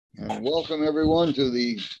Welcome everyone to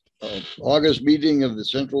the August meeting of the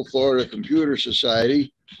Central Florida Computer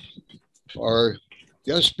Society. Our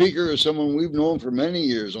guest speaker is someone we've known for many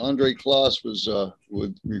years. Andre Klass was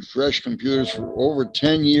with Refresh Computers for over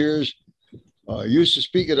 10 years. Used to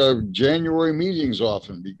speak at our January meetings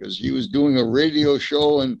often because he was doing a radio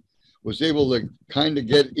show and was able to kind of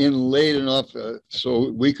get in late enough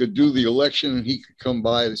so we could do the election and he could come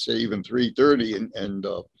by to say even 3:30 and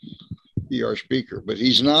be our speaker. But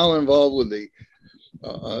he's now involved with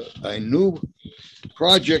a new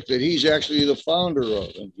project that he's actually the founder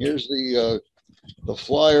of. And here's the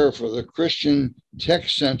flyer for the Christian Tech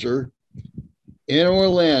Center in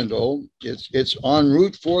Orlando. It's on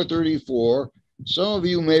Route 434. Some of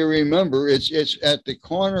you may remember it's at the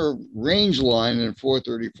corner range line in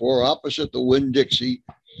 434, opposite the Winn-Dixie.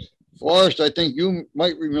 Forrest, I think you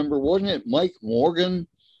might remember, wasn't it Mike Morgan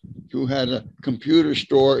who had a computer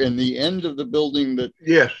store in the end of the building that?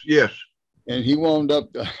 Yes. And he wound up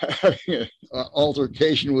having an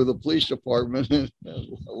altercation with the police department and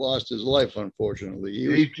lost his life, unfortunately.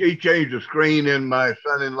 He changed the screen in my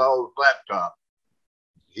son-in-law's laptop.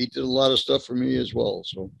 He did a lot of stuff for me as well.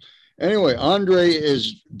 So anyway, Andre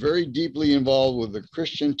is very deeply involved with the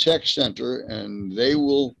Christian Tech Center, and they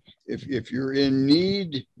will, if you're in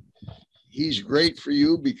need, he's great for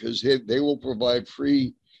you because they will provide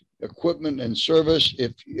free equipment and service.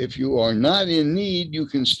 If you are not in need, you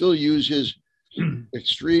can still use his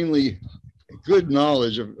extremely good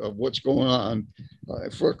knowledge of what's going on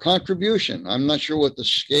for a contribution. I'm not sure what the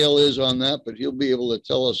scale is on that, but he'll be able to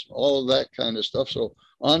tell us all of that kind of stuff. So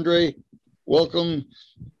Andre, welcome.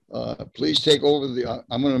 Please take over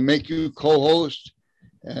I'm going to make you co-host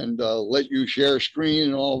and let you share screen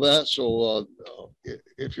and all that. So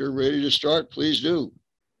if you're ready to start, please do.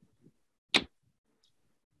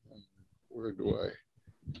 Where do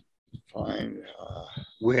I find?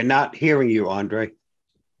 We're not hearing you, Andre.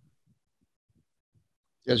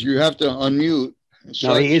 Yes, you have to unmute.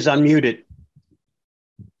 No, he is unmuted,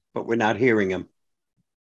 but we're not hearing him.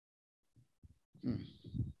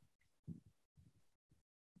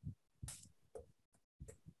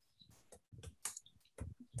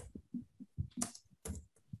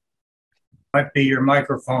 Might be your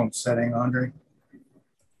microphone setting, Andre.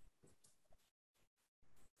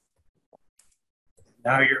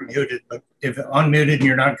 Now you're muted, but if unmuted and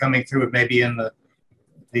you're not coming through, it may be in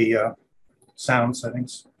the sound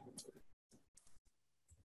settings.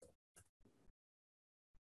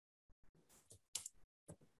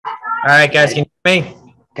 All right, guys, can you hear me?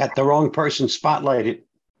 Got the wrong person spotlighted.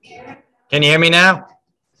 Can you hear me now?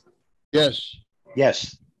 Yes.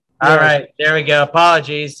 Yes. All right, there we go.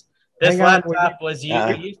 Apologies. This laptop we was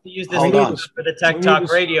used to use this hold for the Tech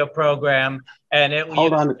Talk radio program, and it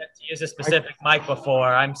Hold on. to use a specific mic before.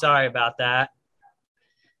 I'm sorry about that.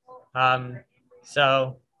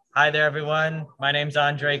 So hi there, everyone. My name's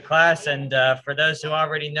Andre Klass, and for those who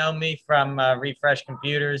already know me from Refresh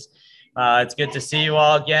Computers, it's good to see you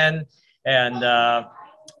all again. And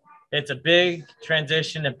it's a big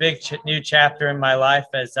transition, a big new chapter in my life,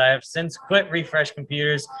 as I have since quit Refresh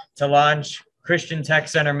Computers to launch Christian Tech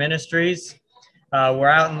Center Ministries. We're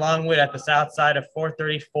out in Longwood at the south side of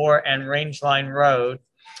 434 and Rangeline Road.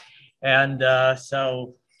 And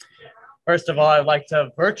so first of all, I'd like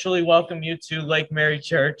to virtually welcome you to Lake Mary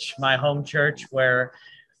Church, my home church, where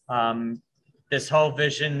this whole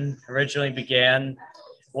vision originally began.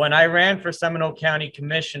 When I ran for Seminole County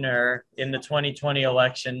Commissioner in the 2020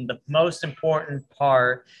 election, the most important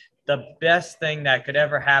part, the best thing that could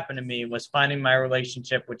ever happen to me was finding my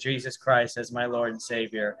relationship with Jesus Christ as my Lord and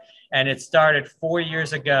Savior. And it started 4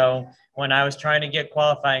 years ago when I was trying to get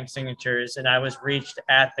qualifying signatures and I was reached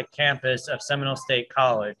at the campus of Seminole State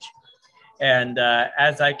College. And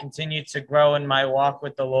as I continued to grow in my walk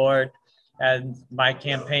with the Lord and my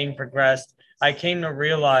campaign progressed, I came to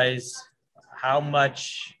realize how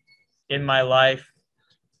much in my life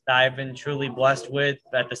I've been truly blessed with.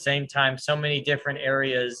 At the same time, so many different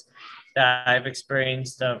areas that I've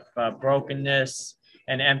experienced of brokenness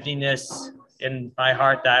and emptiness in my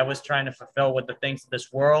heart that I was trying to fulfill with the things of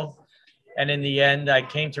this world. And in the end, I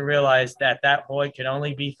came to realize that that void can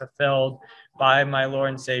only be fulfilled by my Lord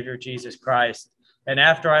and Savior, Jesus Christ. And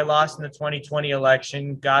after I lost in the 2020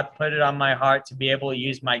 election, God put it on my heart to be able to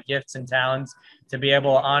use my gifts and talents to be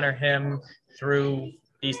able to honor him through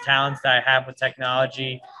these talents that I have with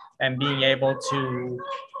technology and being able to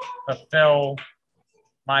fulfill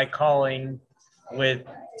my calling with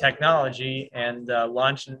technology and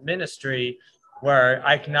launch ministry where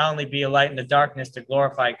I can not only be a light in the darkness to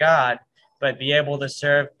glorify God, but be able to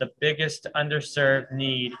serve the biggest underserved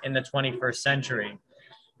need in the 21st century.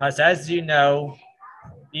 As you know,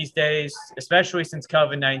 these days, especially since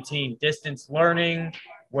COVID-19, distance learning,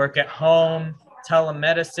 work at home,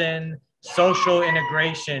 telemedicine, social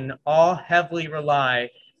integration, all heavily rely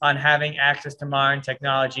on having access to modern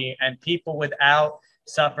technology, and people without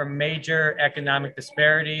suffer major economic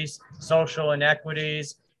disparities, social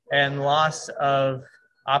inequities, and loss of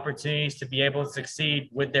opportunities to be able to succeed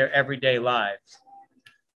with their everyday lives.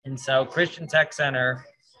 And so Christian Tech Center,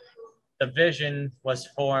 the vision was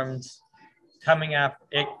formed coming up.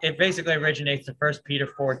 It basically originates in 1 Peter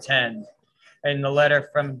 4:10 in the letter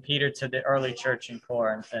from Peter to the early church in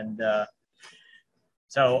Corinth. And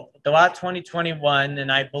so throughout 2021,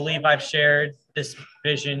 and I believe I've shared this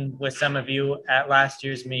vision with some of you at last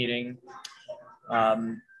year's meeting,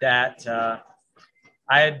 that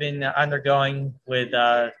I had been undergoing with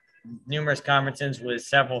numerous conferences with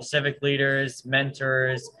several civic leaders,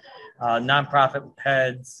 mentors, nonprofit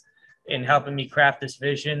heads in helping me craft this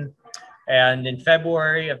vision. And in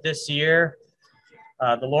February of this year,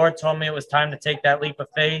 the Lord told me it was time to take that leap of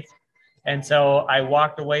faith. And so I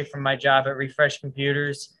walked away from my job at Refresh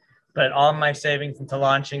Computers, put all my savings into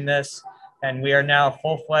launching this. And we are now a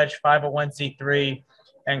full-fledged 501c3,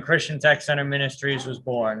 and Christian Tech Center Ministries was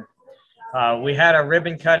born. We had a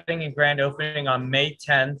ribbon cutting and grand opening on May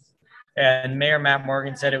 10th, and Mayor Matt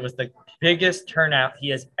Morgan said it was the biggest turnout he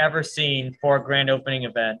has ever seen for a grand opening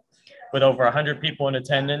event, with over 100 people in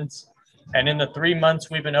attendance. And in the 3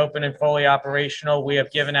 months we've been open and fully operational, we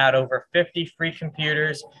have given out over 50 free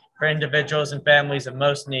computers for individuals and families of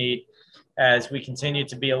most need. As we continue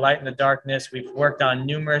to be a light in the darkness, we've worked on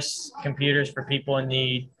numerous computers for people in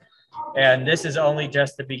need. And this is only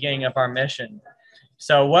just the beginning of our mission.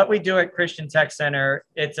 So what we do at Christian Tech Center,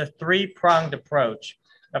 it's a three-pronged approach.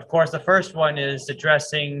 Of course, the first one is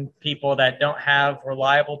addressing people that don't have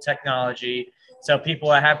reliable technology. So people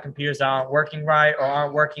that have computers that aren't working right or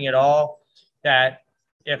aren't working at all, that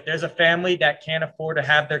if there's a family that can't afford to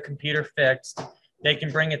have their computer fixed, they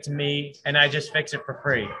can bring it to me and I just fix it for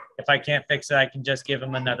free. If I can't fix it, I can just give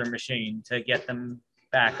them another machine to get them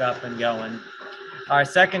back up and going. Our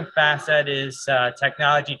second facet is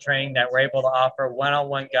technology training that we're able to offer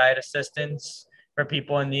one-on-one guide assistance for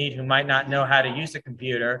people in need who might not know how to use a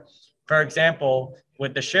computer. For example,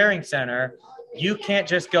 with the Sharing Center, you can't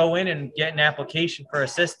just go in and get an application for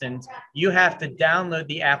assistance. You have to download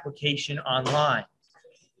the application online.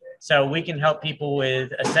 So we can help people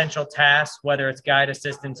with essential tasks, whether it's guide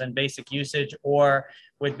assistance and basic usage, or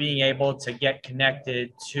with being able to get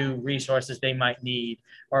connected to resources they might need,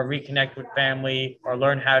 or reconnect with family, or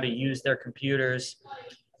learn how to use their computers.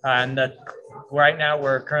 Right now,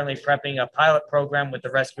 we're currently prepping a pilot program with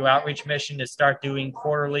the Rescue Outreach Mission to start doing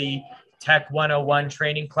quarterly Tech 101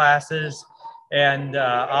 training classes. And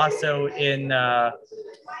we're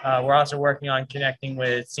also working on connecting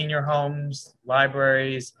with senior homes,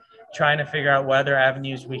 libraries, trying to figure out what other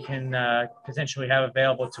avenues we can potentially have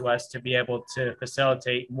available to us to be able to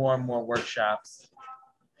facilitate more and more workshops.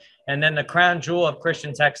 And then the crown jewel of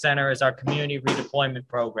Christian Tech Center is our community redeployment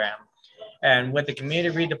program. And with the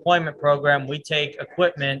community redeployment program, we take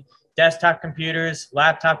equipment, desktop computers,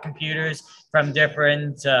 laptop computers from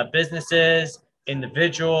different businesses,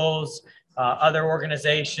 individuals, other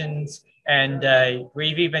organizations, and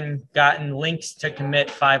we've even gotten links to commit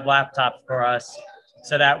 5 laptops for us.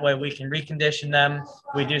 So that way we can recondition them.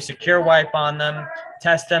 We do secure wipe on them,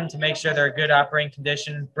 test them to make sure they're a good operating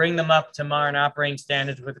condition, bring them up to modern operating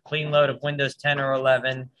standards with a clean load of Windows 10 or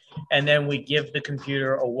 11, and then we give the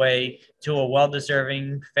computer away to a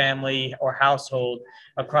well-deserving family or household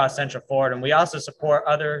across Central Florida. And we also support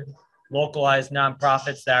other localized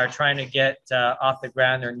nonprofits that are trying to get off the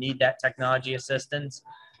ground or need that technology assistance.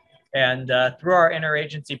 And through our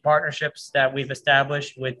interagency partnerships that we've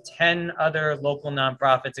established with 10 other local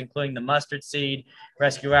nonprofits, including the Mustard Seed,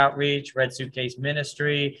 Rescue Outreach, Red Suitcase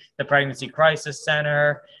Ministry, the Pregnancy Crisis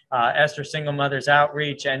Center, Esther Single Mothers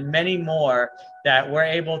Outreach, and many more, that we're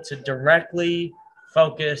able to directly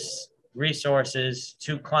focus resources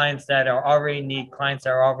to clients that are already in need, clients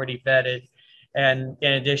that are already vetted, and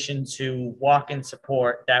in addition to walk-in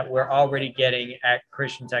support that we're already getting at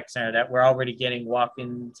Christian Tech Center, that we're already getting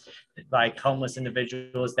walk-ins like homeless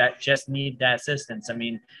individuals that just need that assistance. I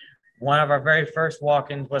mean, one of our very first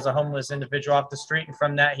walk-ins was a homeless individual off the street, and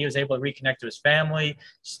from that he was able to reconnect to his family,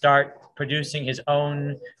 start producing his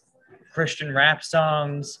own Christian rap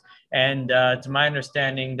songs, and to my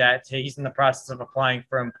understanding that he's in the process of applying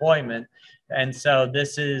for employment. And so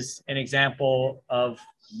this is an example of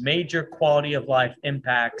major quality of life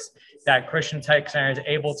impacts that Christian Tech Center is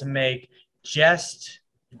able to make just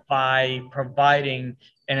by providing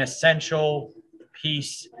an essential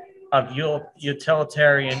piece of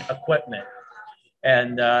utilitarian equipment.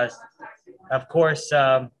 And of course,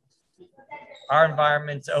 our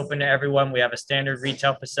environment's open to everyone. We have a standard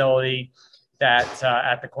retail facility that's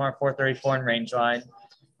at the corner 434 and Range Line.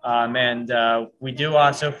 And we do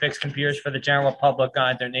also fix computers for the general public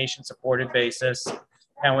on a donation-supported basis.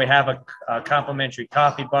 And we have a complimentary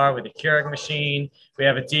coffee bar with a Keurig machine. We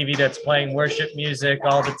have a TV that's playing worship music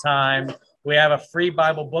all the time. We have a free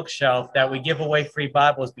Bible bookshelf that we give away free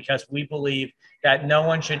Bibles because we believe that no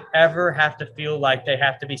one should ever have to feel like they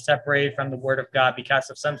have to be separated from the Word of God because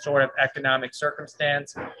of some sort of economic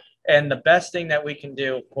circumstance. And the best thing that we can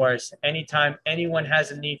do, of course, anytime anyone has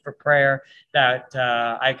a need for prayer, that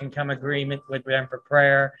I can come agreement with them for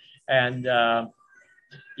prayer. And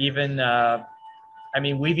we've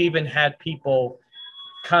even had people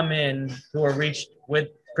come in who are reached with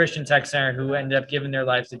Christian Tech Center who ended up giving their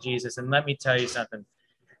lives to Jesus. And let me tell you something,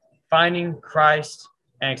 finding Christ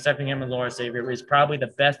and accepting him as Lord and Savior is probably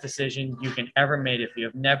the best decision you can ever make if you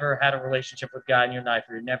have never had a relationship with God in your life,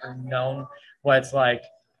 or you've never known what it's like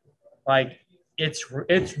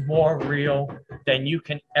it's more real than you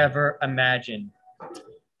can ever imagine.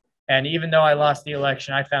 And even though I lost the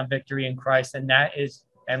election, I found victory in Christ, and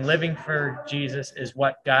living for Jesus is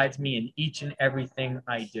what guides me in each and everything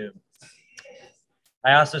I do.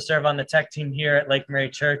 I also serve on the tech team here at Lake Mary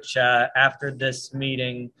Church. After this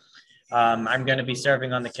meeting, I'm going to be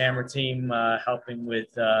serving on the camera team, helping with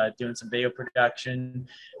doing some video production.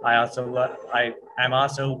 I'm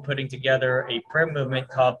also putting together a prayer movement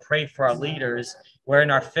called Pray for Our Leaders. We're in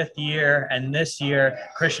our 5th year, and this year,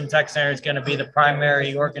 Christian Tech Center is going to be the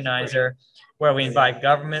primary organizer, where we invite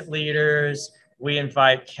government leaders, we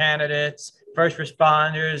invite candidates, first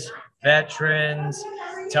responders, veterans,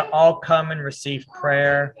 to all come and receive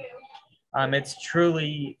prayer. It's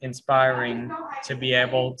truly inspiring to be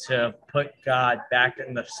able to put God back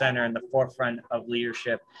in the center, in the forefront of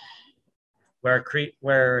leadership,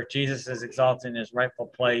 where Jesus is exalted in his rightful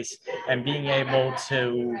place, and being able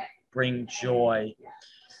to bring joy,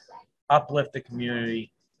 uplift the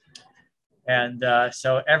community. And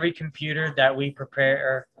so every computer that we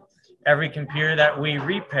prepare, every computer that we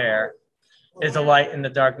repair is a light in the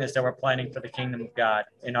darkness that we're planting for the kingdom of God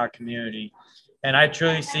in our community. And I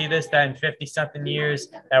truly see this, that in 50-something years,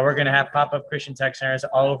 that we're going to have pop-up Christian Tech Centers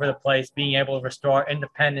all over the place, being able to restore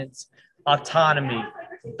independence, autonomy,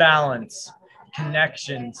 balance,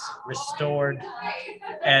 connections restored.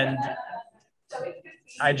 And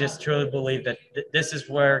I just truly believe that this is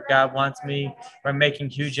where God wants me. We're making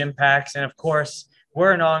huge impacts. And of course,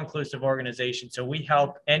 we're an all-inclusive organization, so we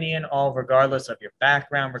help any and all, regardless of your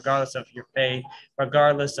background, regardless of your faith,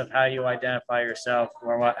 regardless of how you identify yourself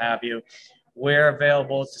or what have you. We're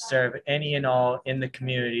available to serve any and all in the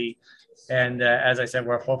community. And as I said,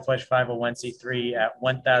 we're a full-fledged 501c3 at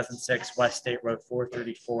 1006 West State Road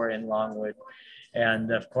 434 in Longwood. And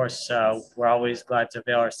of course, we're always glad to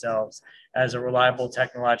avail ourselves as a reliable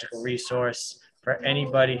technological resource for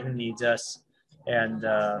anybody who needs us. And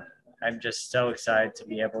I'm just so excited to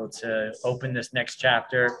be able to open this next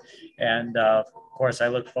chapter. And of course, I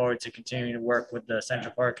look forward to continuing to work with the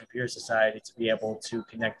Central Florida Computer Society to be able to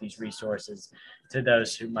connect these resources to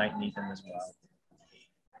those who might need them as well.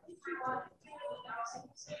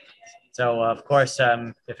 So, of course,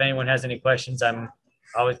 if anyone has any questions, I'm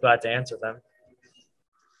always glad to answer them.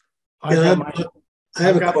 I have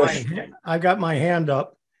a question. I got my hand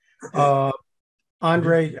up.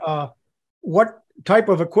 Andre, what type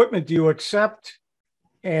of equipment do you accept,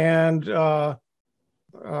 and how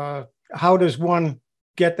does one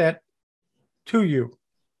get that to you?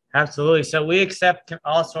 Absolutely. So we accept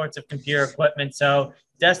all sorts of computer equipment. So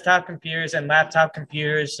desktop computers and laptop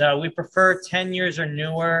computers. We prefer 10 years or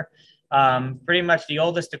newer. Pretty much the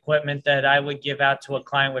oldest equipment that I would give out to a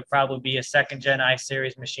client would probably be a 2nd-gen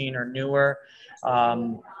I-Series machine or newer.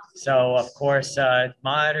 So, of course,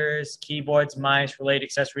 monitors, keyboards, mice, related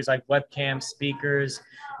accessories like webcams, speakers.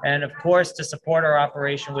 And, of course, to support our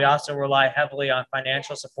operation, we also rely heavily on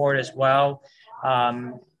financial support as well.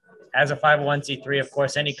 As a 501c3, of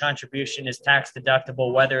course, any contribution is tax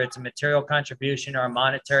deductible, whether it's a material contribution or a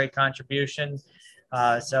monetary contribution.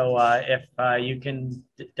 So if you can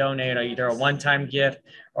donate either a one-time gift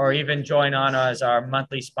or even join on as our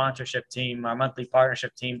monthly sponsorship team, our monthly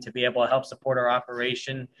partnership team, to be able to help support our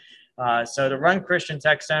operation. So to run Christian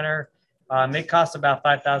Tech Center, it costs about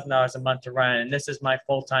 $5,000 a month to run, and this is my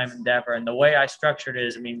full-time endeavor. And the way I structured it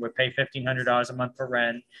is, we pay $1,500 a month for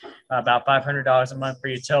rent, about $500 a month for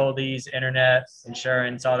utilities, internet,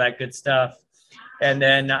 insurance, all that good stuff. And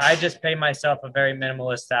then I just pay myself a very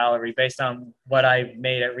minimalist salary based on what I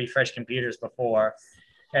made at Refresh Computers before.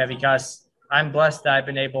 And because I'm blessed that I've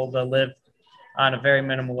been able to live on a very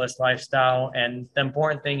minimalist lifestyle. And the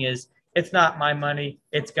important thing is, it's not my money,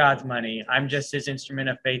 it's God's money. I'm just his instrument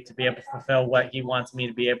of faith to be able to fulfill what he wants me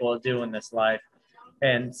to be able to do in this life.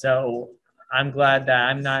 And so I'm glad that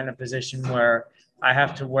I'm not in a position where I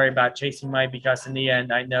have to worry about chasing money, because in the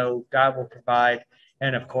end, I know God will provide.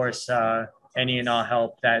 And of course, any and all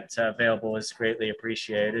help that's available is greatly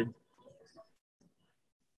appreciated.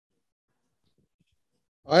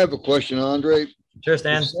 I have a question, Andre. Sure,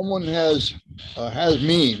 Stan. If someone has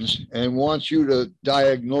means and wants you to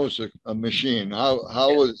diagnose a machine,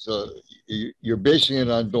 how is you're basing it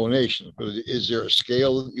on donations? But is there a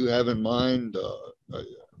scale that you have in mind?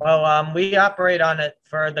 Well, we operate on it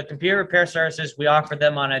for the computer repair services. We offer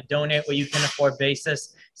them on a donate what you can afford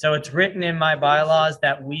basis. So it's written in my bylaws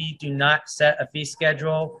that we do not set a fee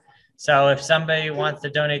schedule. So if somebody wants to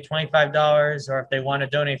donate $25 or if they want to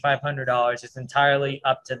donate $500, it's entirely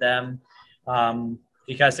up to them.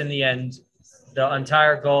 Because in the end, the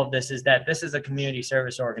entire goal of this is that this is a community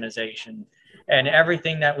service organization, and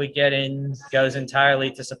everything that we get in goes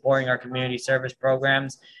entirely to supporting our community service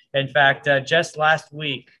programs. In fact, just last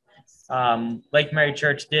week, Lake Mary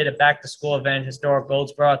Church did a back to school event in historic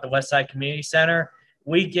Goldsboro at the Westside Community Center.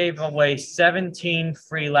 We gave away 17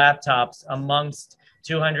 free laptops amongst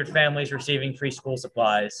 200 families receiving free school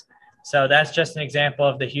supplies. So that's just an example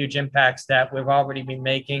of the huge impacts that we've already been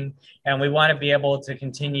making. And we want to be able to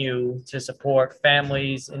continue to support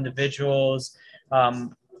families, individuals,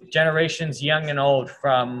 generations young and old,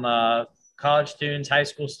 from college students, high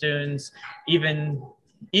school students, even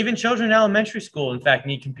children in elementary school, in fact,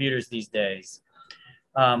 need computers these days.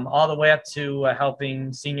 All the way up to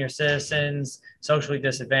helping senior citizens, socially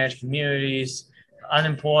disadvantaged communities,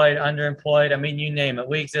 unemployed, underemployed. I mean, you name it.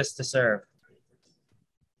 We exist to serve.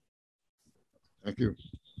 Thank you.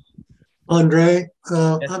 Andre,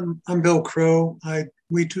 Yes. I'm Bill Crow.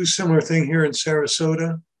 We do similar thing here in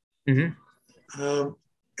Sarasota. Mm-hmm.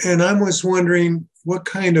 And I was wondering, what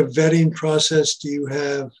kind of vetting process do you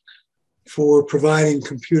have for providing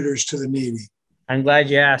computers to the needy? I'm glad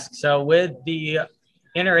you asked. So with the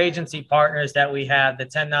interagency partners that we have, the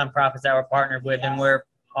 10 nonprofits that we're partnered with, and we're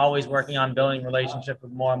always working on building relationships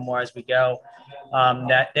with more and more as we go,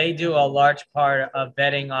 that they do a large part of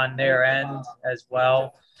vetting on their end as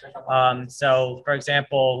well. So for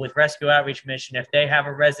example, with Rescue Outreach Mission, if they have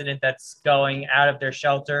a resident that's going out of their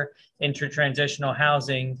shelter into transitional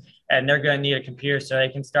housing and they're going to need a computer so they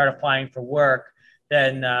can start applying for work,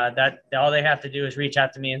 then that all they have to do is reach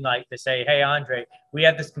out to me and to say, hey, Andre, we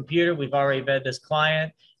have this computer. We've already vetted this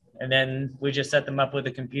client. And then we just set them up with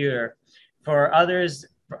a computer. For others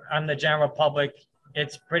on the general public,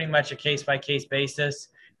 it's pretty much a case-by-case basis.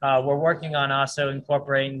 We're working on also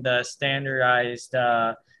incorporating the standardized,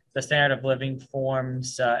 the standard of living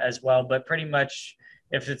forms as well. But pretty much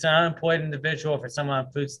if it's an unemployed individual, if it's someone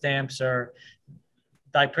on food stamps, or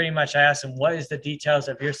pretty much I ask them, what is the details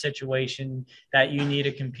of your situation that you need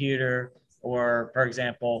a computer, or for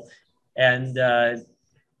example, and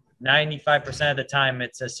 95% of the time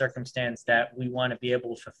it's a circumstance that we want to be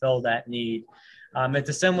able to fulfill that need. It's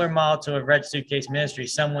a similar model to a Red Suitcase Ministry.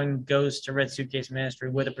 Someone goes to Red Suitcase Ministry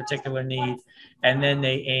with a particular need, and then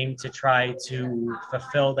they aim to try to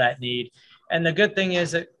fulfill that need. And the good thing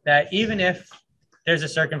is that even if there's a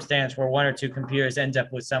circumstance where one or two computers ends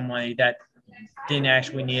up with somebody that didn't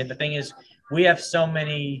actually need it, the thing is we have so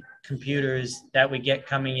many computers that we get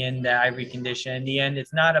coming in that I recondition. In the end,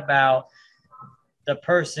 it's not about the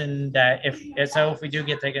person that if we do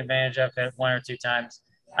get taken advantage of it one or two times,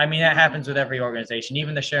 I mean, that happens with every organization,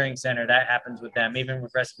 even the sharing center, that happens with them, even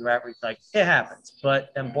with Rescue Outreach, it happens.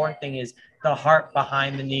 But the important thing is the heart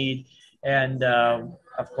behind the need. And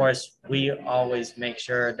of course, we always make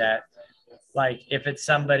sure that if it's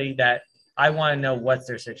somebody that I want to know what's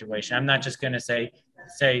their situation. I'm not just going to say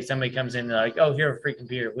somebody comes in and oh, here's a free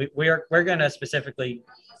computer. We're going to specifically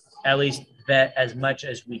at least vet as much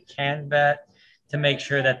as we can vet to make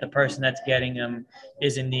sure that the person that's getting them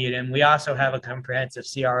is in need. And we also have a comprehensive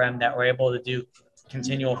CRM that we're able to do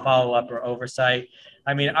continual follow-up or oversight.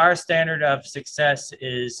 I mean, our standard of success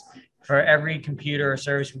is for every computer or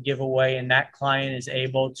service we give away and that client is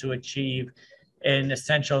able to achieve an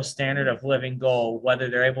essential standard of living goal, whether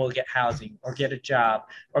they're able to get housing or get a job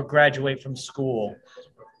or graduate from school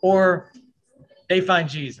or they find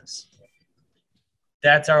Jesus.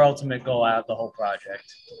 That's our ultimate goal out of the whole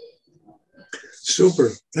project. Super.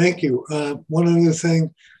 Thank you. One other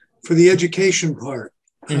thing for the education part,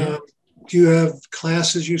 do you have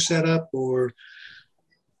classes you set up or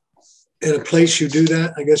in a place you do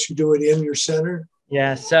that? I guess you do it in your center.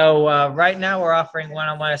 Yeah. So right now we're offering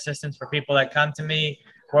one-on-one assistance for people that come to me.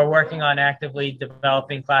 we're working on actively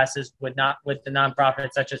developing classes with the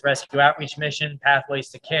nonprofits such as Rescue Outreach Mission, Pathways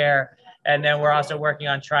to Care, and then we're also working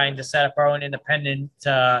on trying to set up our own independent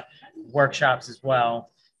workshops as well.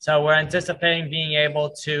 So we're anticipating being able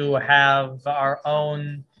to have our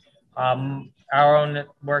own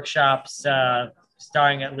workshops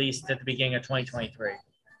starting at least at the beginning of 2023.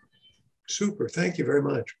 Super. Thank you very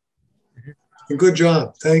much. And good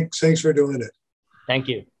job. Thanks for doing it. Thank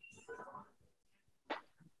you.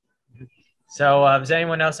 So does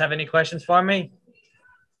anyone else have any questions for me?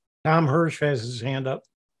 Tom Hirsch has his hand up.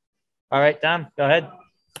 All right, Tom, go ahead.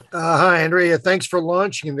 Hi, Andrea. Thanks for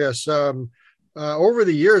launching this. Over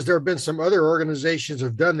the years, there have been some other organizations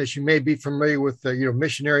have done this. You may be familiar with the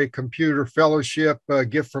Missionary Computer Fellowship,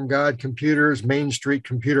 Gift from God Computers, Main Street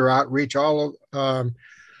Computer Outreach. All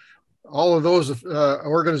of those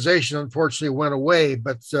organizations unfortunately went away,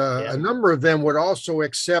 but a number of them would also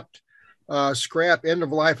accept scrap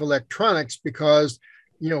end-of-life electronics because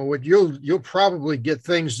you'll probably get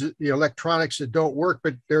things, electronics that don't work,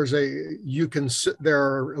 but there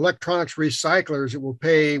are electronics recyclers that will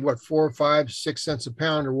pay what, 4, 5, 6 cents a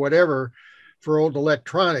pound or whatever for old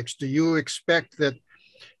electronics. Do you expect that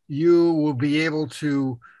you will be able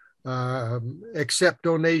to accept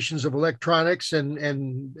donations of electronics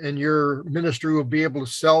and your ministry will be able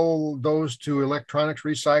to sell those to electronics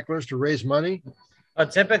recyclers to raise money?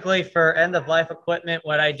 Typically for end-of-life equipment,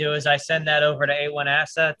 what I do is I send that over to A1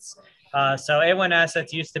 Assets. So A1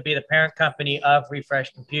 Assets used to be the parent company of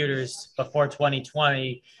Refresh Computers before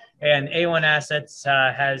 2020. And A1 Assets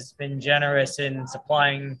has been generous in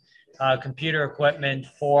supplying computer equipment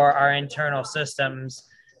for our internal systems,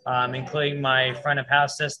 including my front of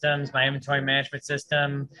house systems, my inventory management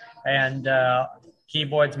system, and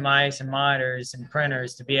keyboards, mice, and monitors and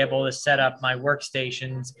printers to be able to set up my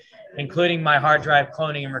workstations, including my hard drive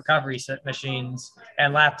cloning and recovery machines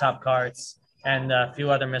and laptop carts and a few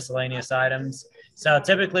other miscellaneous items. So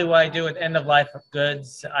typically what I do with end-of-life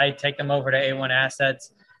goods, I take them over to A1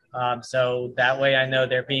 Assets. So that way I know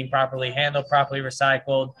they're being properly handled, properly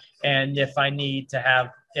recycled. And if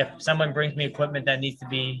someone brings me equipment that needs to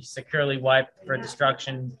be securely wiped for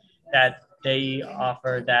destruction, that they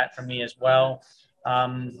offer that for me as well.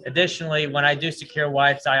 Additionally, when I do secure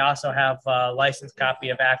wipes, I also have a licensed copy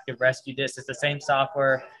of Active Rescue Disk. It's the same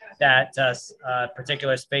software that a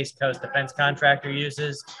particular Space Coast defense contractor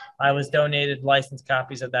uses. I was donated licensed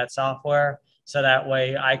copies of that software, so that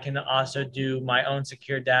way I can also do my own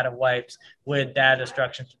secure data wipes with data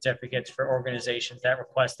destruction certificates for organizations that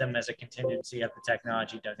request them as a contingency of the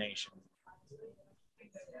technology donation.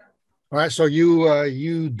 All right, so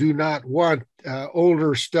you do not want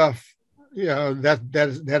older stuff.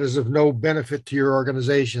 That is of no benefit to your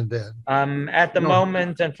organization then? At the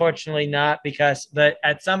moment, unfortunately not, but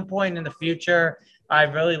at some point in the future,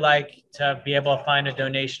 I'd really like to be able to find a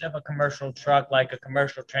donation of a commercial truck, like a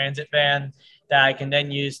commercial transit van, that I can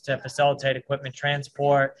then use to facilitate equipment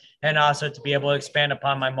transport and also to be able to expand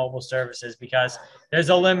upon my mobile services, because there's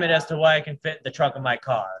a limit as to what I can fit in the trunk of my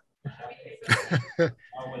car.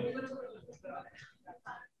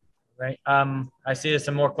 Right. I see there's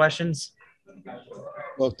some more questions.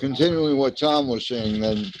 Well, continuing what Tom was saying,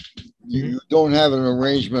 then you don't have an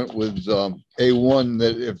arrangement with A1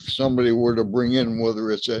 that if somebody were to bring in,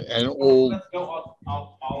 whether it's an old...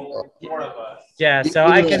 Yeah, so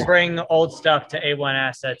I can bring old stuff to A1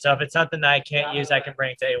 Assets. So if it's something that I can't use, I can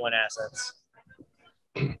bring it to A1 Assets.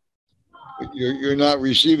 You're not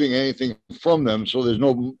receiving anything from them, so there's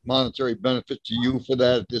no monetary benefit to you for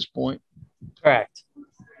that at this point? Correct.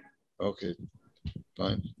 Okay,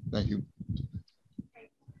 fine. Thank you.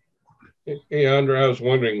 Hey, Andre, I was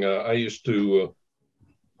wondering, I used to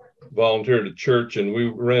volunteer at a church, and we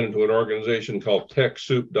ran into an organization called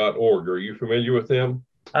TechSoup.org. Are you familiar with them?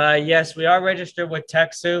 Yes, we are registered with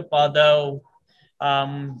TechSoup, although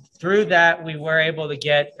through that we were able to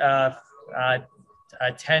get a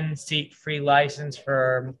 10-seat free license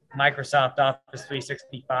for Microsoft Office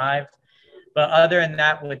 365. But other than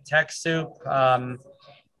that, with TechSoup,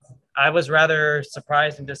 I was rather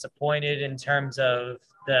surprised and disappointed in terms of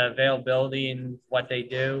the availability and what they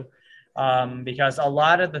do, because a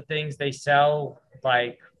lot of the things they sell,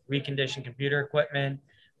 like reconditioned computer equipment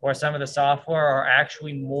or some of the software, are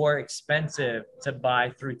actually more expensive to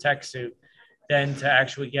buy through TechSoup than to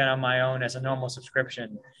actually get on my own as a normal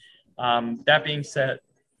subscription. That being said,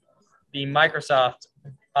 the Microsoft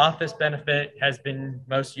Office benefit has been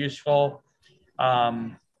most useful.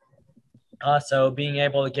 Also, being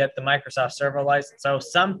able to get the Microsoft Server license. So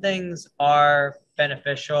some things are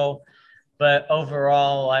beneficial, but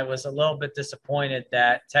overall, I was a little bit disappointed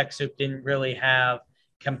that TechSoup didn't really have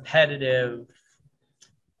competitive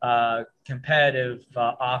competitive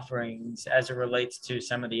offerings as it relates to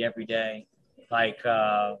some of the everyday, like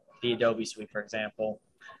the Adobe Suite, for example.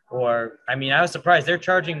 Or, I mean, I was surprised they're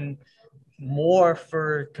charging more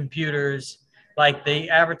for computers. Like they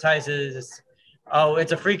advertise as, oh,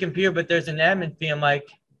 it's a free computer, but there's an admin fee. I'm like,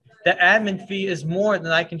 the admin fee is more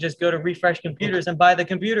than I can just go to Refresh Computers and buy the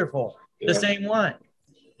computer for the same one.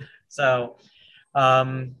 So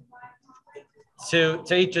to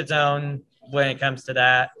each its own when it comes to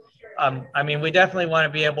that. I mean, we definitely want to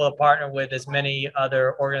be able to partner with as many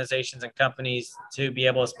other organizations and companies to be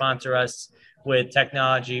able to sponsor us with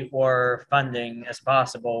technology or funding as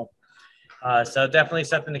possible. So definitely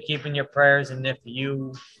something to keep in your prayers. And if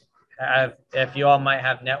you all might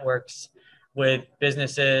have networks with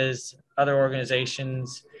businesses, other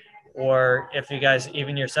organizations, or if you guys,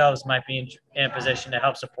 even yourselves, might be in a position to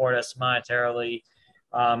help support us monetarily,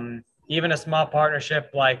 even a small partnership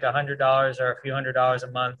like $100 or a few $100s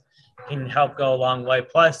a month can help go a long way.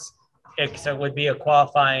 Plus, it would be a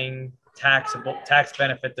qualifying tax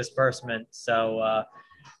benefit disbursement. So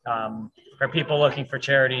for people looking for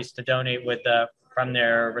charities to donate with from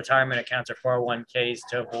their retirement accounts or 401ks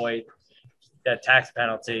to avoid the tax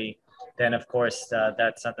penalty, then of course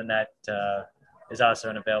that's something that is also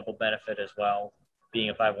an available benefit as well, being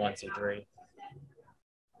a 501c3.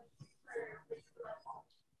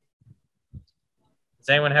 Does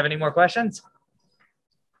anyone have any more questions?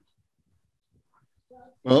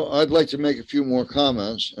 Well, I'd like to make a few more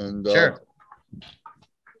comments. And sure.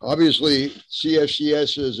 Obviously,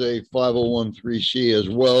 CFCS is a 501(c)(3) as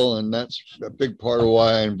well, and that's a big part of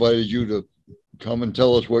why I invited you to come and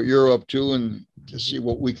tell us what you're up to and to see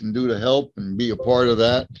what we can do to help and be a part of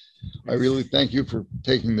that. I really thank you for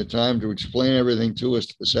taking the time to explain everything to us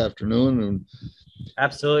this afternoon. And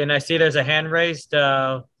absolutely. And I see there's a hand raised.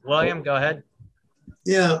 William, go ahead.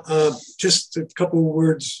 Yeah, just a couple of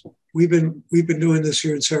words. We've been doing this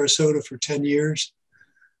here in Sarasota for 10 years.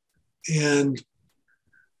 And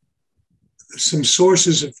some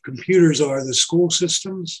sources of computers are the school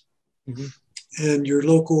systems and your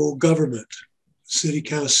local government, city,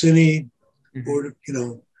 county, board,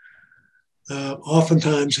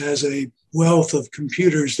 oftentimes has a wealth of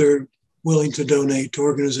computers they're willing to donate to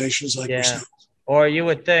organizations like yourself. Or you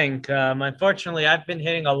would think. Unfortunately, I've been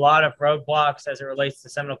hitting a lot of roadblocks as it relates to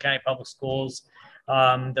Seminole County Public Schools.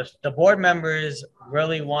 The board members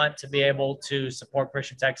really want to be able to support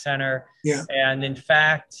Christian Tech Center. Yeah. And in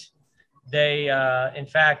fact,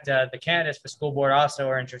 the candidates for school board also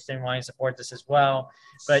are interested in wanting to support this as well.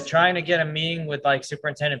 But trying to get a meeting with like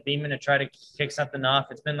Superintendent Beeman to try to kick something off,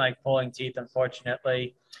 it's been like pulling teeth,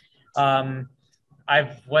 unfortunately. I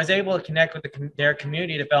was able to connect with their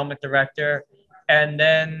community development director, and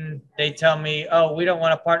then they tell me, oh, we don't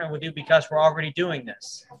want to partner with you because we're already doing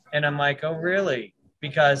this. And I'm like, oh, really?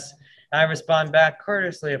 Because I respond back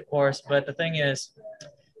courteously, of course. But the thing is,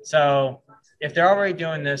 so if they're already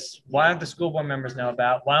doing this, why don't the school board members know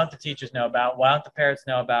about it? Why don't the teachers know about it? Why don't the parents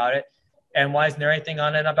know about it? And why isn't there anything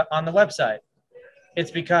on it on the website?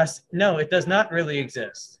 It's because, no, it does not really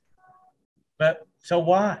exist. But so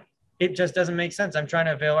why? It just doesn't make sense. I'm trying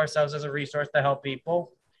to avail ourselves as a resource to help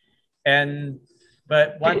people.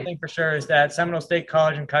 But one thing for sure is that Seminole State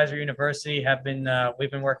College and Kaiser University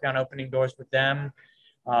we've been working on opening doors with them.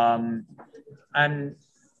 I'm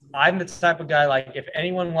the type of guy, like, if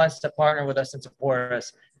anyone wants to partner with us and support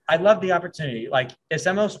us, I'd love the opportunity. Like, if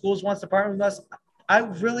Seminole Schools wants to partner with us, I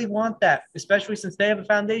really want that, especially since they have a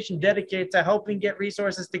foundation dedicated to helping get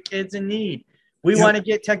resources to kids in need. We want to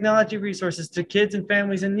get technology resources to kids and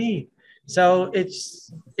families in need. So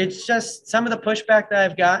it's just some of the pushback that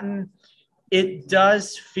I've gotten. It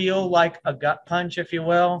does feel like a gut punch, if you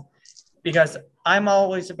will, because I'm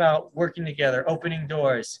always about working together, opening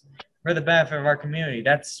doors for the benefit of our community.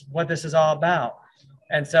 That's what this is all about.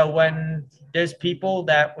 And so when there's people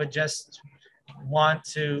that would just want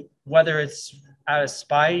to, whether it's out of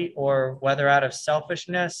spite or whether out of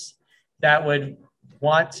selfishness, that would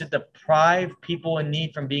want to deprive people in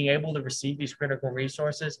need from being able to receive these critical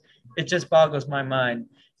resources, it just boggles my mind.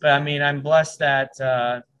 But I mean, I'm blessed that,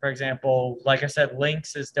 for example, like I said,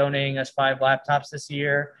 Lynx is donating us 5 laptops this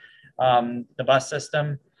year, the bus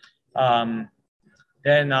system.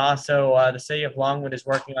 Then also the city of Longwood is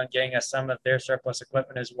working on getting us some of their surplus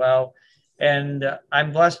equipment as well. And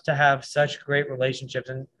I'm blessed to have such great relationships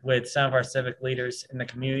with some of our civic leaders in the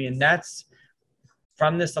community. And that's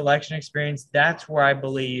from this election experience, that's where I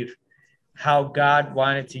believe how God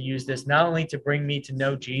wanted to use this, not only to bring me to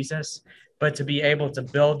know Jesus, but to be able to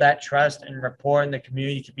build that trust and rapport in the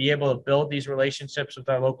community, to be able to build these relationships with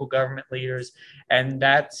our local government leaders. And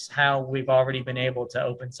that's how we've already been able to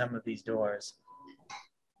open some of these doors.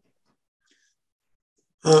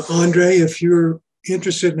 Andre, if you're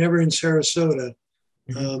interested in ever in Sarasota,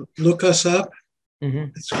 look us up.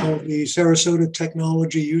 It's called the Sarasota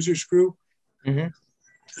Technology Users Group. And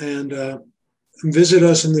visit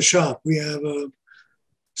us in the shop. We have a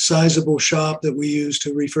sizable shop that we use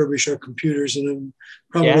to refurbish our computers, and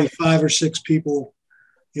probably 5 or 6 people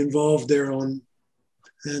involved there on.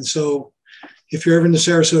 And so if you're ever in the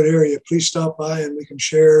Sarasota area, please stop by and we can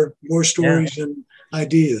share more stories and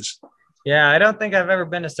ideas. Yeah, I don't think I've ever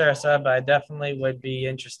been to Sarasota, but I definitely would be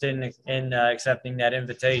interested in accepting that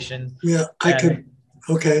invitation. Yeah, I could.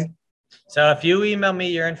 Okay. So if you email me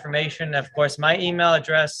your information, of course, my email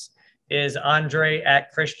address is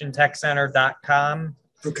andre@christiantechcenter.com.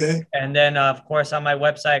 Okay. And then, of course, on my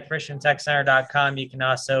website, christiantechcenter.com, you can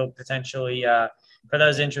also potentially, for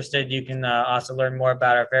those interested, you can also learn more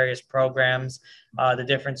about our various programs, the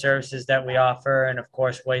different services that we offer, and, of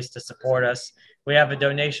course, ways to support us. We have a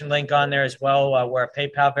donation link on there as well. We're a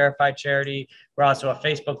PayPal verified charity. We're also a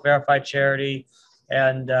Facebook verified charity.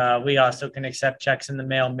 And we also can accept checks in the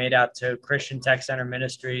mail made out to Christian Tech Center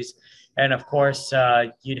Ministries. And, of course,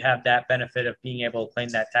 you'd have that benefit of being able to claim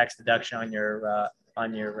that tax deduction on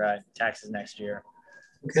your taxes next year.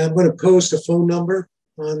 Okay, I'm going to post a phone number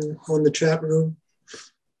on the chat room.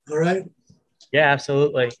 All right. Yeah,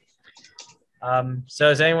 absolutely. So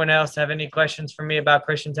does anyone else have any questions for me about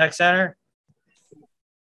Christian Tech Center?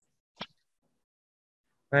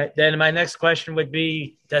 All right, then my next question would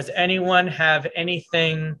be, does anyone have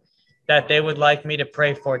anything that they would like me to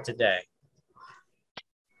pray for today?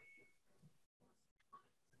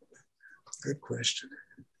 Good question.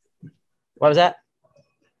 What was that?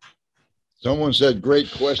 Someone said, great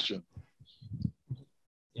question.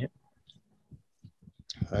 Yep.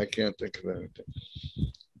 I can't think of anything.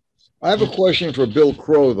 I have a question for Bill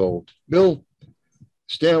Crow, though. Bill,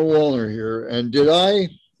 Stan Wallner here. And did I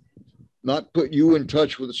not put you in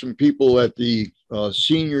touch with some people at the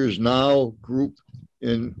Seniors Now group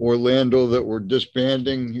in Orlando that were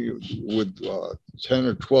disbanding with 10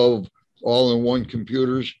 or 12 all-in-one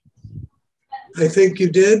computers? I think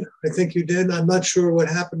you did. I'm not sure what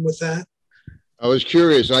happened with that. I was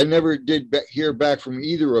curious. I never did hear back from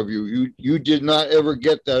either of you. You did not ever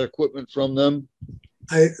get that equipment from them?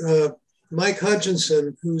 Mike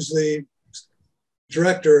Hutchinson, who's the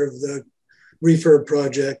director of the refurb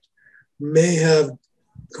project, may have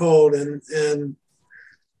called and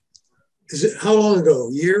is it how long ago?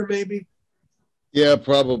 A year maybe? Yeah,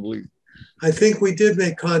 probably. I think we did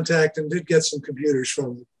make contact and did get some computers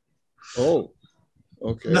from them. Oh,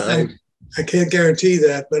 okay. No, I can't guarantee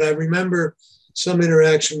that, but I remember some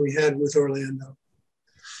interaction we had with Orlando.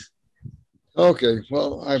 Okay,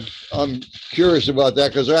 well, I'm curious about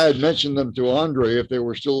that because I had mentioned them to Andre if they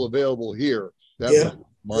were still available here.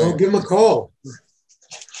 Well, give them a call.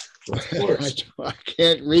 I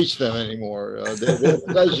can't reach them anymore. Their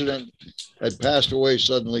president had passed away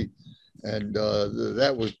suddenly, and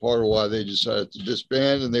that was part of why they decided to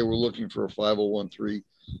disband, and they were looking for a 501(c)(3)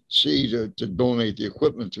 to donate the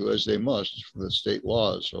equipment to, as they must for the state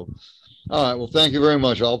laws. So, all right, well, thank you very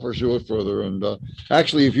much. I'll pursue it further. And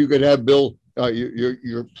actually, if you could have Bill,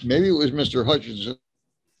 your maybe it was Mr. Hutchinson.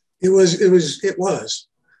 It was. I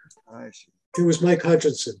see. It was Mike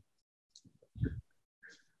Hutchinson.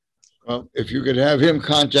 Well, if you could have him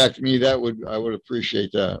contact me, I would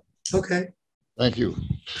appreciate that. Okay. Thank you.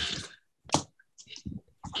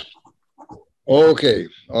 Okay.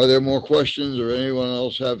 Are there more questions, or anyone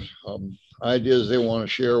else have ideas they want to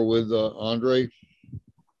share with Andre?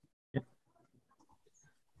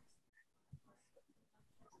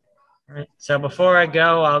 All right. So before I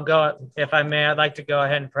go, if I may, I'd like to go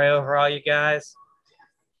ahead and pray over all you guys.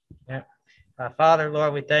 Yeah. Father,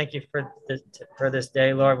 Lord, we thank you for this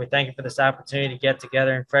day, Lord. We thank you for this opportunity to get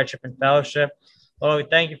together in friendship and fellowship. Lord, we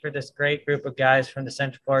thank you for this great group of guys from the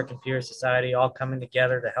Central Florida Computer Society all coming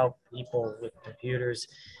together to help people with computers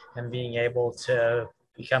and being able to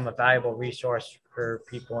become a valuable resource for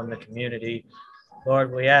people in the community.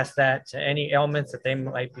 Lord, we ask that to any ailments that they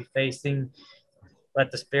might be facing,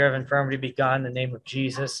 let the spirit of infirmity be gone in the name of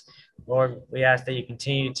Jesus. Lord, we ask that you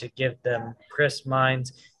continue to give them crisp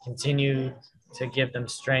minds, continue to give them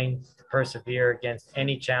strength to persevere against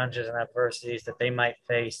any challenges and adversities that they might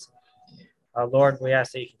face. Lord, we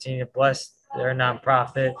ask that you continue to bless their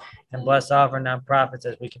nonprofit and bless all of our nonprofits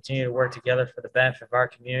as we continue to work together for the benefit of our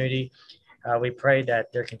community. We pray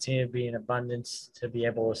that there continue to be an abundance to be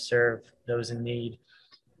able to serve those in need.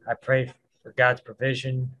 I pray for God's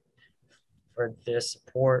provision for this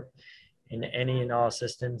support in any and all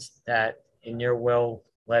assistance, that in your will,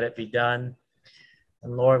 let it be done.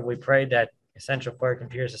 And Lord, we pray that Central Florida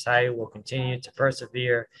Computer Society will continue to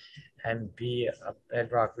persevere and be a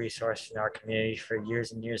bedrock resource in our community for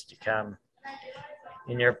years and years to come.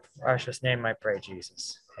 In your precious name, I pray,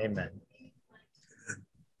 Jesus. Amen.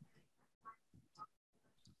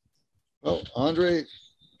 Well, Andre,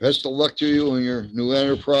 best of luck to you in your new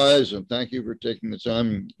enterprise, and thank you for taking the time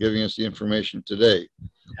and giving us the information today.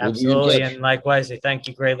 Absolutely, and likewise, I thank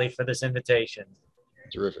you greatly for this invitation.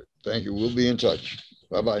 Terrific. Thank you. We'll be in touch.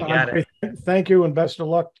 Bye-bye. Andre, thank you, and best of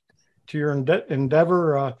luck to your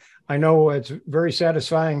endeavor. I know it's very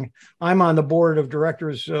satisfying. I'm on the board of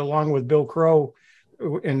directors along with Bill Crow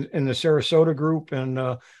in the Sarasota group, and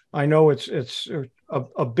I know it's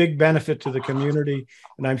a big benefit to the community,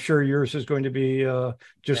 and I'm sure yours is going to be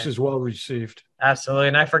just as well received. Absolutely,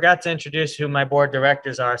 and I forgot to introduce who my board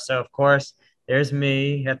directors are. So, of course, there's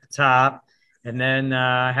me at the top, and then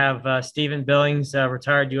I have Stephen Billings,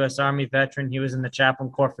 retired U.S. Army veteran. He was in the Chaplain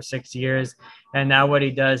Corps for 6 years, and now what he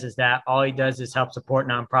does is that all he does is help support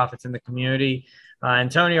nonprofits in the community.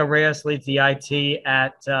 Antonio Reyes leads the IT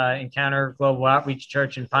at Encounter Global Outreach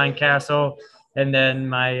Church in Pinecastle. And then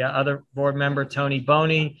my other board member, Tony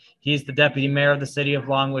Boney, he's the deputy mayor of the city of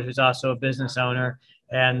Longwood, who's also a business owner.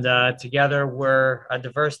 And together we're a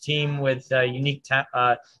diverse team with a unique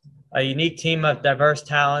team of diverse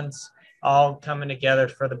talents, all coming together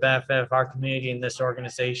for the benefit of our community and this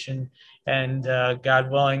organization. And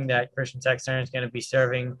God willing, that Christian Tech Center is going to be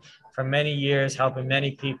serving for many years, helping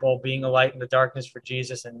many people, being a light in the darkness for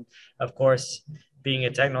Jesus, and of course, being a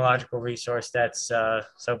technological resource that's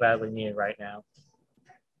so badly needed right now.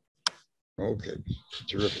 Okay,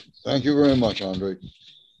 terrific. Thank you very much, Andre.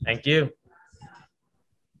 Thank you.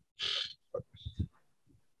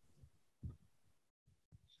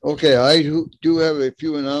 Okay, I do have a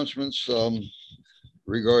few announcements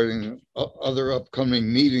regarding other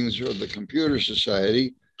upcoming meetings of the Computer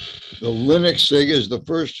Society. The Linux SIG is the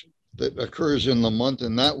first that occurs in the month,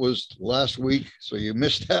 and that was last week, so you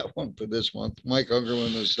missed that one for this month. Mike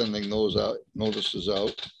Ungerman is sending those out, notices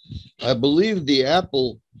out. I believe the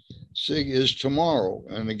Apple SIG is tomorrow,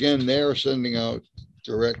 and again, they're sending out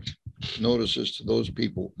direct notices to those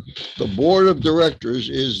people. The Board of Directors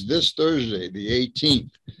is this Thursday, the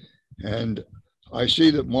 18th, and I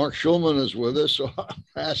see that Mark Schulman is with us, so I'll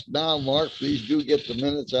ask now, Mark, please do get the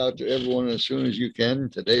minutes out to everyone as soon as you can.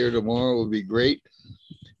 Today or tomorrow would be great.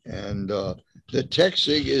 And the Tech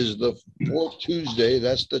SIG is the fourth Tuesday,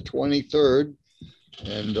 that's the 23rd,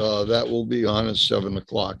 and that will be on at 7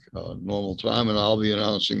 o'clock normal time, and I'll be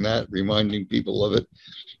announcing that, reminding people of it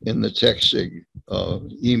in the Tech SIG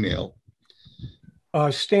email.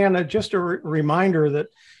 Stan, just a reminder that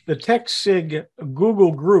the Tech SIG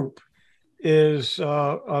Google group is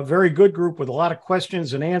a very good group with a lot of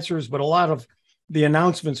questions and answers, but a lot of the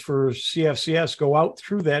announcements for CFCS go out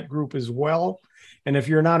through that group as well. And if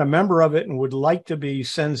you're not a member of it and would like to be,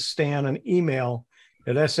 send Stan an email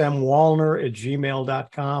at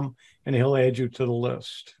smwallner@gmail.com, and he'll add you to the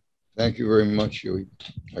list. Thank you very much, Huey.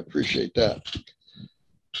 I appreciate that.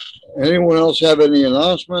 Anyone else have any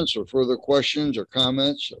announcements or further questions or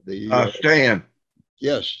comments? Stan.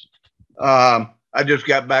 Yes. I just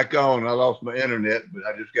got back on. I lost my internet, but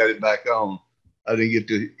I just got it back on. I didn't get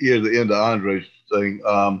to hear the end of Andre's thing.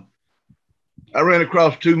 I ran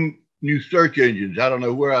across two new search engines. I don't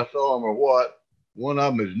know where I saw them or what. One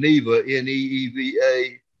of them is Neva,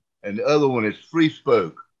 N-E-E-V-A, and the other one is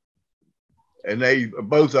FreeSpoke. And they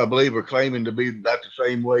both, I believe, are claiming to be about the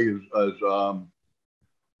same way as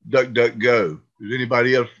DuckDuckGo. Has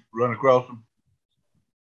anybody else run across them?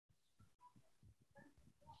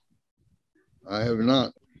 I have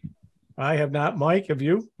not. I have not. Mike, have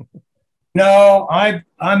you? No,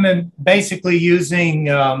 I'm basically using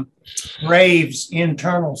Brave's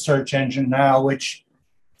internal search engine now, which,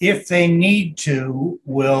 if they need to,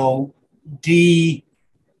 will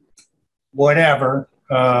whatever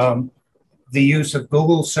the use of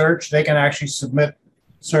Google search. They can actually submit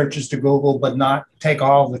searches to Google, but not take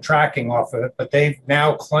all the tracking off of it. But they've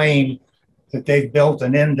now claimed that they've built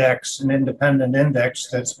an index, an independent index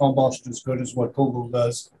that's almost as good as what Google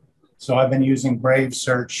does. So I've been using Brave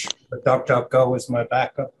search, but DuckDuckGo is my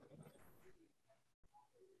backup.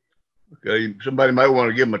 Okay, somebody might want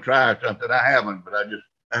to give them a try or something. I haven't, but I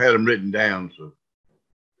had them written down. So,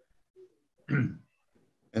 and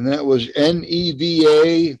that was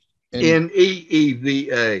N-E-V-A.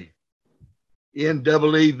 N-E-E-V-A,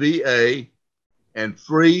 N-E-E-V-A, and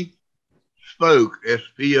FreeSpoke,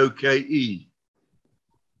 S-P-O-K-E.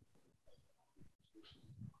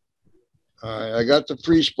 All right, I got the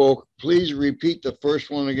FreeSpoke. Please repeat the first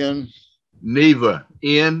one again. Neva,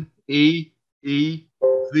 N-E-E-V-A.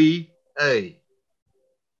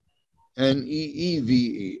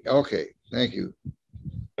 N-E-E-V-E. Okay, thank you.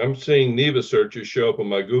 I'm seeing NEVA searches show up on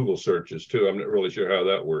my Google searches too. I'm not really sure how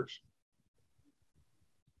that works.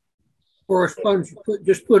 Correspondence,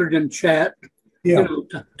 just put it in chat. Yeah. You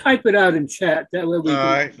know, type it out in chat. That way we All can.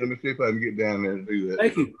 right, let me see if I can get down there and do that.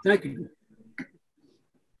 Thank you. Thank you.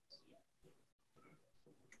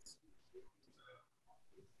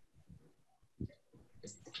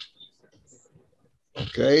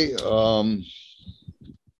 Okay.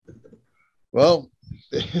 Well,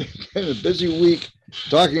 kind of busy week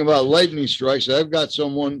talking about lightning strikes. I've got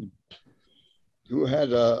someone who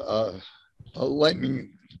had a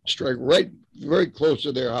lightning strike right very close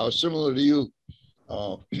to their house, similar to you,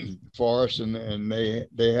 Forrest, and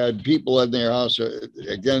they had people in their house,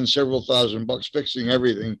 again, several $1,000 fixing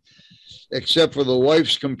everything except for the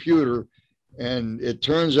wife's computer. And it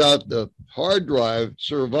turns out the hard drive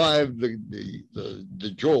survived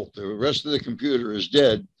the jolt. The rest of the computer is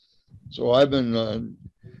dead. So I've been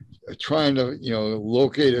trying to,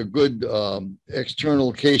 locate a good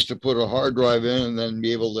external case to put a hard drive in and then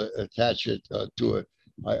be able to attach it to it.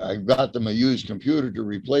 I got them a used computer to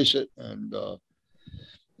replace it, and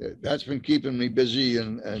that's been keeping me busy,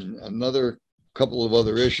 and another couple of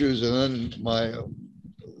other issues. And then my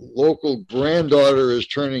local granddaughter is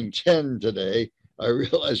turning 10 today. I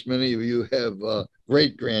realize many of you have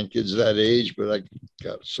great grandkids that age, but I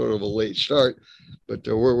got sort of a late start. But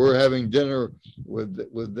we're having dinner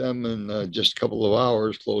with them in just a couple of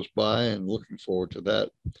hours close by, and looking forward to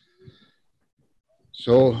that.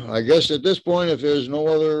 So I guess at this point, if there's no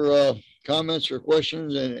other comments or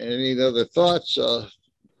questions and any other thoughts,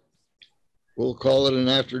 we'll call it an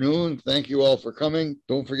afternoon. Thank you all for coming.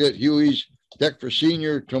 Don't forget Huey's Deck for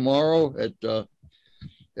Senior tomorrow at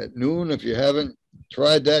noon. If you haven't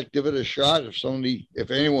tried that, give it a shot.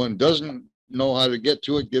 If anyone doesn't know how to get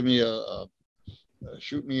to it, give me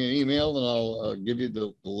shoot me an email, and I'll give you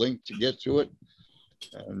the link to get to it.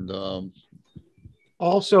 And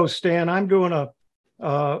also, Stan, I'm doing a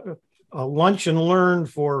lunch and learn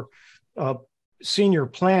for Senior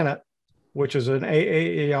Planet, which is an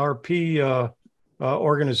AARP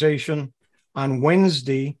organization, on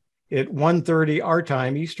Wednesday at 1:30 our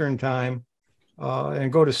time, Eastern time,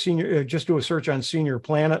 and go to just do a search on Senior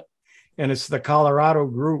Planet, and it's the Colorado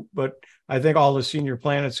group, but I think all the Senior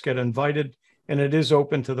Planets get invited, and it is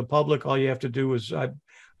open to the public. All you have to do is,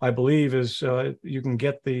 I believe, is you can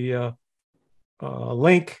get the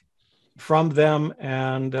link from them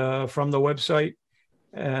and from the website,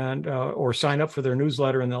 and or sign up for their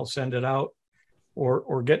newsletter and they'll send it out,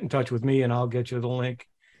 or get in touch with me and I'll get you the link.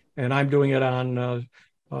 And I'm doing it on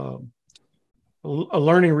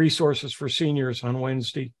learning resources for seniors on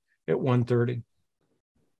Wednesday at 1:30.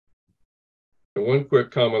 One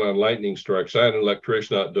quick comment on lightning strikes. I had an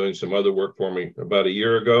electrician out doing some other work for me about a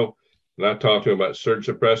year ago, and I talked to him about surge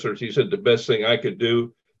suppressors. He said the best thing I could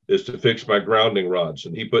do is to fix my grounding rods,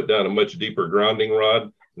 and he put down a much deeper grounding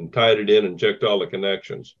rod and tied it in and checked all the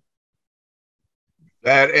connections.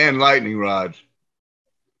 That and lightning rods.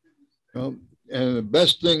 Well, and the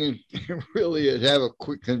best thing really is have a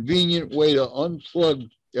quick, convenient way to unplug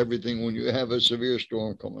everything when you have a severe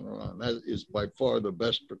storm coming around. That is by far the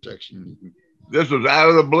best protection you can. This was out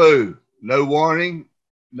of the blue. No warning,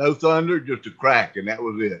 no thunder, just a crack, and that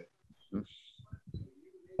was it.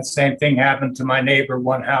 The same thing happened to my neighbor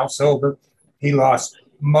one house over. He lost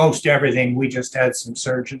most everything. We just had some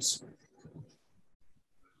surges.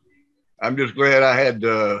 I'm just glad I had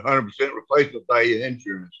 100% replacement value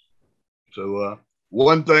insurance. So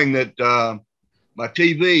one thing that my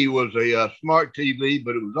TV was a smart TV,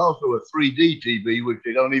 but it was also a 3D TV, which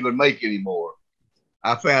they don't even make anymore.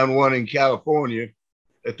 I found one in California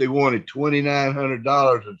that they wanted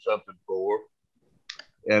 $2,900 and something for.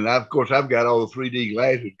 And of course, I've got all the 3D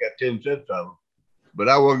glasses, got 10 sets of them, but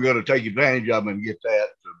I wasn't going to take advantage of them and get that.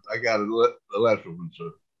 So I got a lesser one.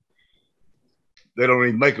 So they don't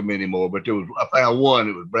even make them anymore, but I found one,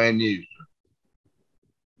 it was brand new.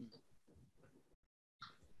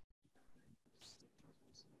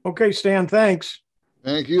 Okay, Stan, thanks.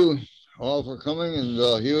 Thank you all for coming,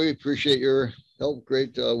 and Huey, appreciate your help.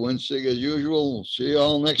 Great Wednesday as usual. See you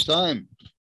all next time.